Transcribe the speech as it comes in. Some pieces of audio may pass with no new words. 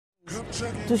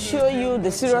to show you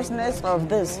the seriousness of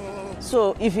this.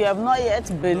 So if you have not yet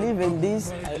believed in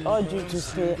this, I urge you to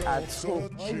stay at home.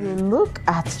 You look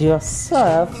at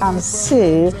yourself and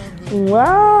say,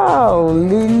 wow,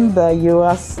 Linda, you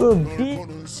are so big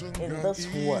in this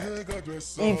world.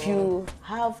 If you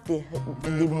have the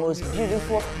most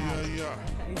beautiful heart,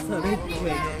 it's a big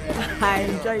way. I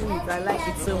enjoy it. I like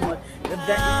it so much.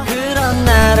 그런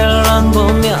나를 안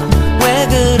보면 왜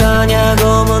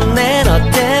그러냐고 묻네 너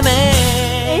때문에.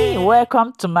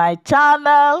 Welcome to my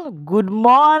channel. Good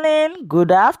morning,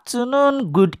 good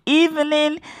afternoon, good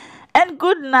evening, and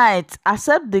good night.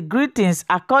 Accept the greetings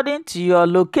according to your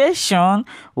location.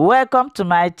 Welcome to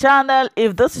my channel.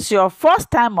 If this is your first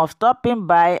time of stopping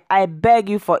by, I beg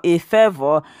you for a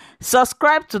favor.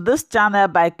 Subscribe to this channel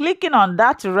by clicking on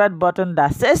that red button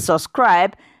that says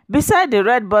subscribe. Beside the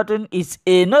red button is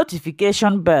a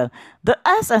notification bell. The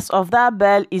essence of that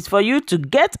bell is for you to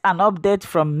get an update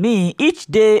from me each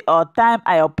day or time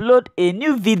I upload a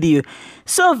new video,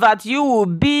 so that you will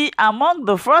be among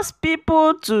the first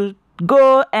people to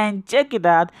go and check it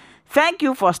out. Thank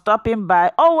you for stopping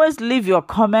by. Always leave your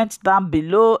comments down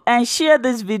below and share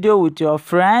this video with your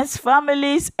friends,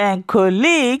 families, and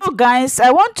colleagues. So guys,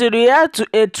 I want to react to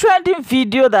a trending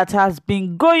video that has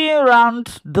been going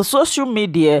around the social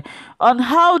media on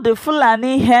how the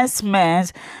Fulani herdsmen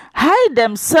hide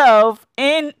themselves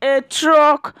in a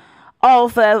truck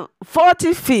of a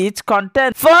 40 feet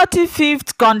container,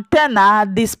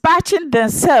 dispatching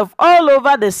themselves all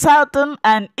over the southern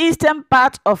and eastern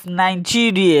part of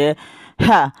Nigeria.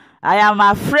 I am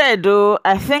afraid, though,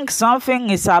 I think something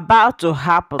is about to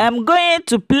happen. I'm going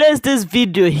to place this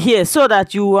video here so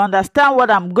that you understand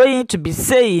what I'm going to be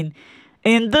saying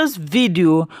in this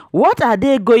video. What are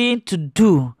they going to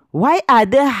do? Why are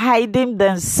they hiding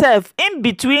themselves in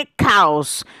between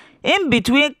cows?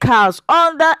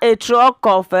 Under a truck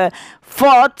of a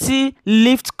 40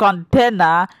 lift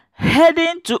container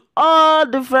heading to all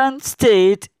different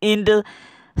states in the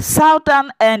southern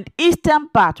and eastern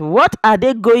part. What are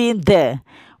they going there?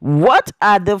 What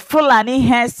are the Fulani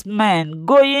herdsmen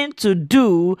going to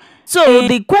do? So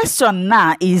the question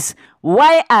now is,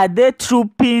 why are they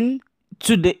trooping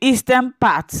to the eastern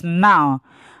part now?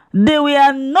 They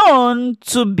were known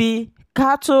to be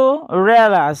cattle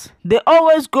rearers. They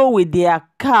always go with their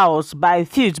cows by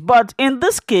feet, but in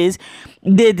this case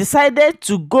they decided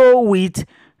to go with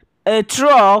a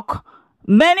truck.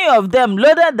 Many of them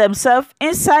loaded themselves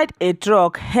inside a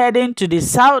truck heading to the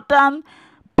southern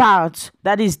part,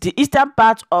 that is the eastern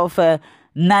part of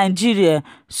Nigeria.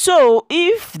 So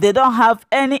if they don't have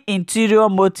any interior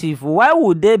motive, why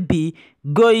would they be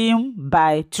going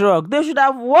by truck? They should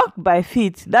have walked by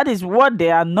feet. That is what they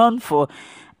are known for.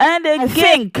 And I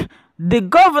think the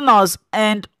governors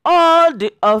and all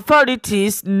the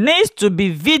authorities need to be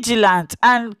vigilant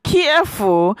and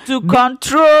careful to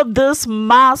control this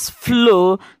mass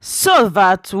flow, so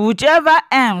that whichever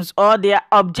aims or their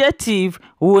objective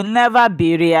will never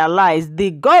be realized.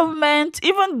 The government,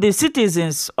 even the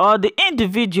citizens or the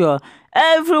individual,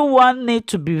 everyone needs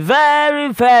to be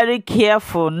very, very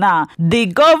careful now. The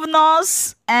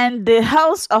governors and the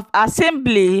House of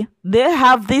Assembly, they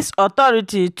have this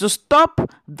authority to stop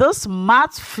this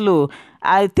mass flow.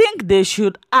 I think they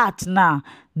should act now.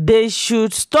 They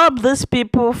should stop these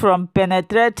people from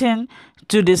penetrating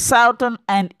to the southern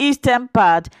and eastern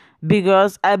part,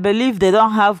 because I believe they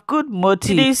don't have good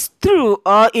motive. It is true,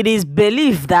 or it is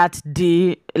believed, that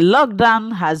the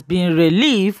lockdown has been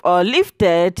relieved or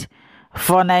lifted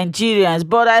for Nigerians,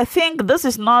 but I think this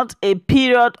is not a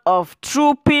period of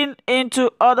trooping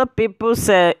into other people's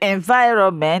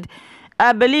environment.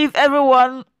 I believe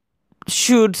everyone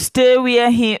should stay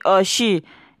where he or she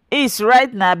is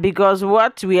right now, because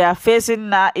what we are facing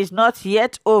now is not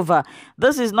yet over.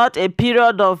 This is not a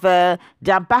period of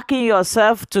jam-packing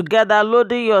yourself together,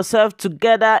 loading yourself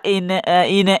together in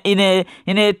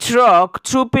a truck,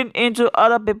 trooping into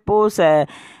other people's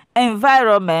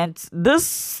environment.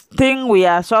 This thing we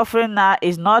are suffering now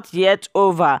is not yet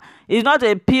over. It's not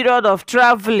a period of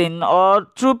traveling or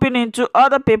trooping into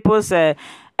other people's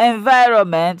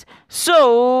environment.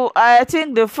 So I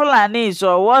think the Fulanis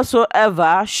or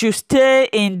whatsoever should stay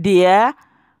in their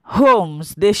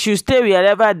homes. They should stay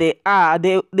wherever they are.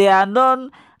 They are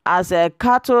known as a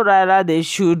cattle rider. They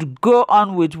should go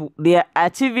on with their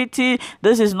activity.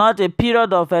 This is not a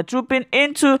period of trooping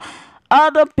into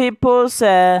other people's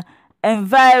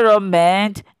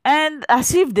environment, and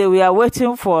as if they were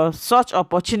waiting for such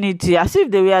opportunity, as if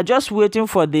they were just waiting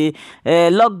for the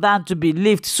lockdown to be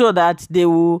lifted so that they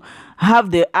will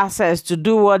have the access to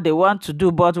do what they want to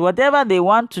do. But whatever they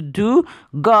want to do,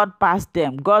 God passed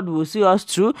them. God will see us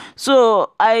through.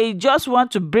 So I just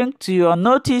want to bring to your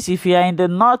notice, if you are in the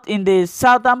north, in the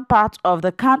southern part of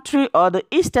the country or the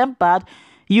eastern part,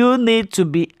 you need to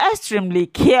be extremely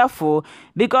careful,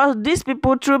 because these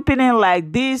people trooping in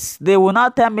like this, they will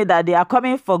not tell me that they are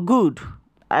coming for good.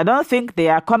 I don't think they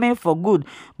are coming for good,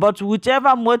 but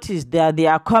whichever motives they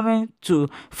are coming to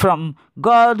from,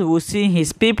 God will see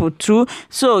his people through.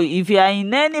 So if you are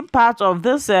in any part of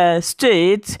this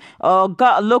state or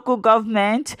local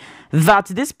government that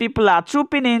these people are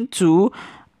trooping into,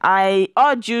 I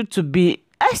urge you to be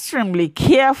extremely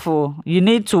careful. You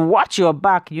need to watch your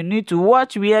back. You need to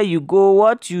watch where you go,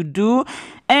 what you do,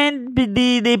 and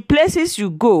the places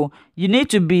you go. You need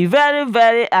to be very,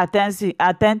 very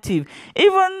attentive.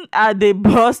 Even at the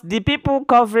bus, the people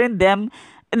covering them,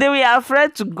 they were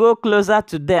afraid to go closer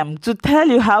to them, to tell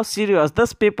you how serious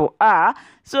those people are.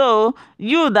 So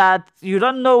you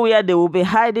don't know where they will be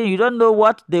hiding, you don't know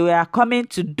what they were coming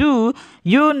to do,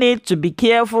 you need to be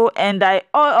careful. And I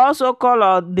also call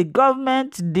on the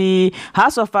government, the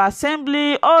House of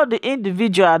Assembly, all the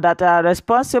individuals that are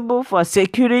responsible for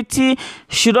security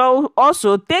should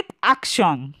also take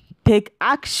action. Take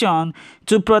action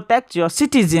to protect your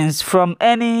citizens from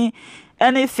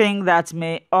anything that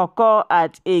may occur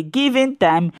at a given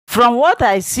time. From what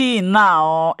I see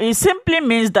now, it simply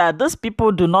means that those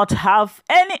people do not have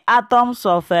any atoms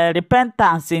of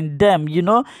repentance in them.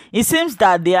 It seems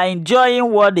that they are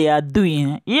enjoying what they are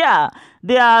doing. Yeah,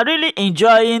 they are really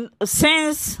enjoying.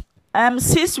 Since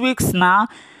 6 weeks now,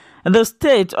 the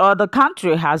state or the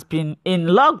country has been in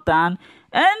lockdown,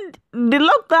 and the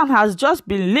lockdown has just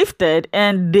been lifted,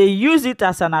 and they use it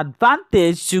as an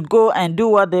advantage to go and do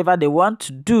whatever they want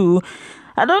to do.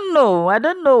 I don't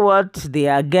know what they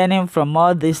are getting from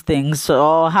all these things,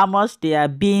 or how much they are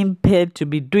being paid to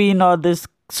be doing all these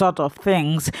sort of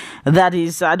things. That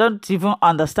is, I don't even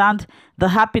understand the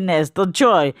happiness, the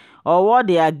joy, or what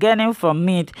they are getting from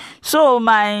it. So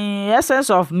my essence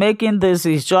of making this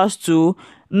is just to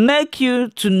make you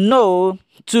to know,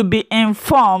 to be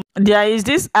informed. There is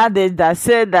this adage that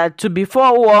said that to be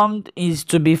forewarned is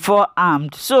to be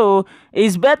forearmed. So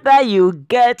it's better you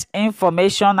get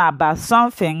information about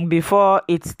something before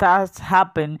it starts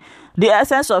happening. The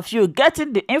essence of you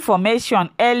getting the information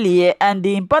earlier, and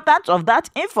the importance of that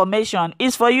information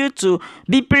is for you to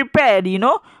be prepared,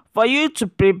 for you to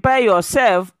prepare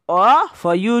yourself, or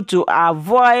for you to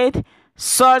avoid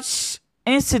such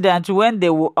incidents when they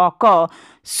will occur.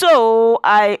 So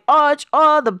I urge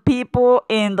all the people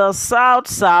in the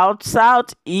southeast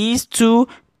to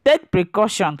take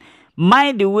precaution.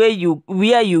 Mind the way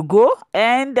where you go,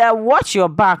 and watch your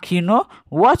back.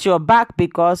 Watch your back,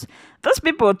 because those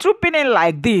people trooping in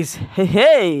like this,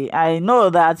 hey, I know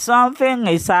that something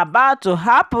is about to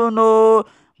happen.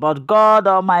 But God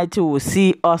Almighty will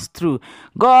see us through.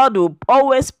 God will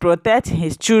always protect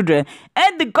his children.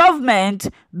 And the government,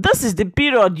 this is the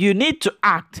period you need to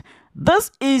act. This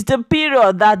is the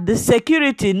period that the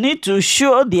security need to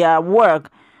show their work.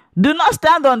 Do not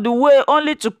stand on the way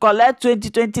only to collect 20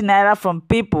 naira from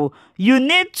people. You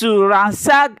need to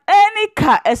ransack any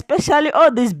car, especially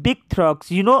all these big trucks.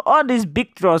 All these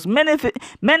big trucks, many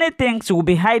things will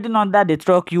be hiding under the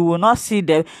truck. You will not see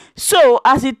them. So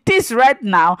as it is right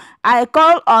now, I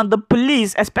call on the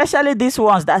police, especially these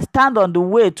ones that stand on the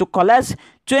way to collect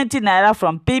 20 naira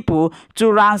from people, to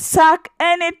ransack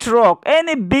any truck,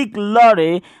 any big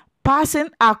lorry passing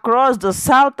across the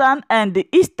southern and the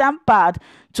eastern part,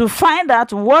 to find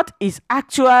out what is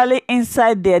actually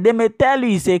inside there. They may tell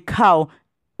you it's a cow.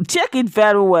 Check it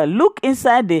very well. Look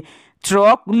inside the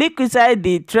truck, look inside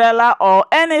the trailer or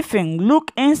anything.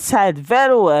 Look inside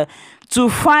very well to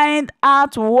find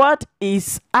out what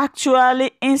is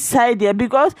actually inside there,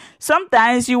 because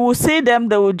sometimes you will see them,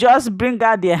 they will just bring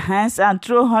out their hands and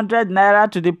throw 100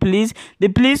 naira to the police. The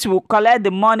police will collect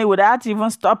the money without even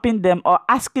stopping them or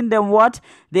asking them what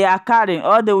they are carrying,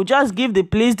 or they will just give the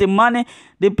police the money.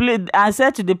 The police, and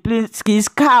say to the police, it's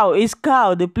cow.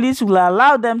 The police will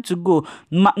allow them to go,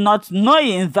 not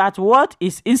knowing that what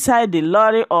is inside the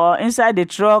lorry or inside the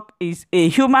truck is a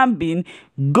human being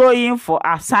going for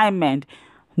assignment.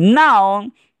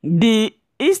 Now, the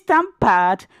eastern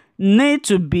part need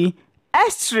to be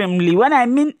extremely, when I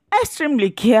mean extremely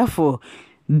careful,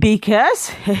 because,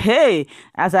 hey,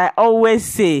 as I always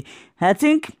say, I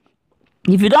think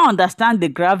if you don't understand the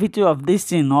gravity of this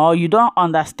thing, or you don't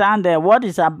understand what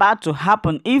is about to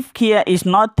happen if care is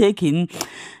not taken,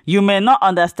 you may not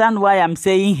understand why I'm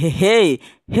saying hey.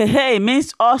 Hey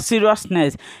means all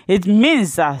seriousness. It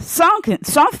means that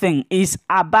something is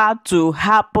about to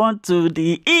happen to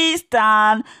the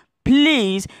Eastern.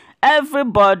 Please,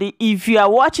 everybody, if you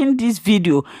are watching this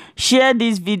video, share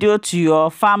this video to your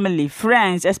family,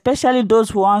 friends, especially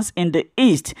those ones in the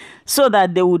East, so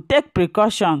that they will take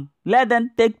precaution. Let them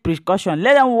take precaution.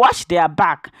 Let them watch their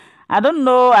back. I don't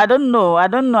know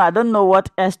what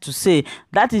else to say.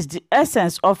 That is the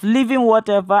essence of leaving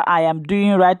whatever I am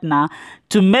doing right now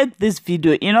to make this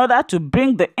video, in order to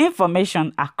bring the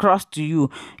information across to you.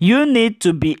 You need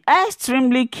to be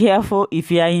extremely careful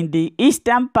if you are in the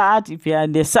eastern part, if you are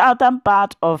in the southern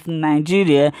part of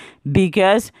Nigeria,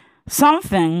 because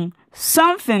something,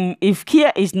 if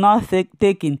care is not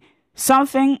taken,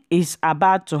 something is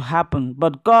about to happen,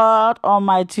 but God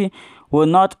Almighty will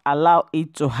not allow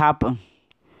it to happen.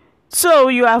 So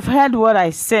you have heard what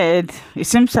I said. It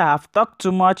seems I have talked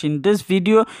too much in this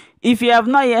video. If you have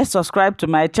not yet subscribed to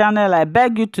my channel, I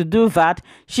beg you to do that.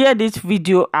 Share this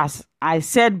video as I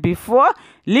said before.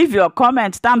 Leave your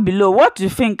comments down below what you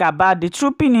think about the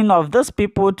trooping in of those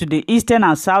people to the eastern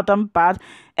and southern part,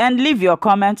 and leave your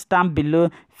comments down below.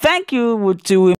 Thank you.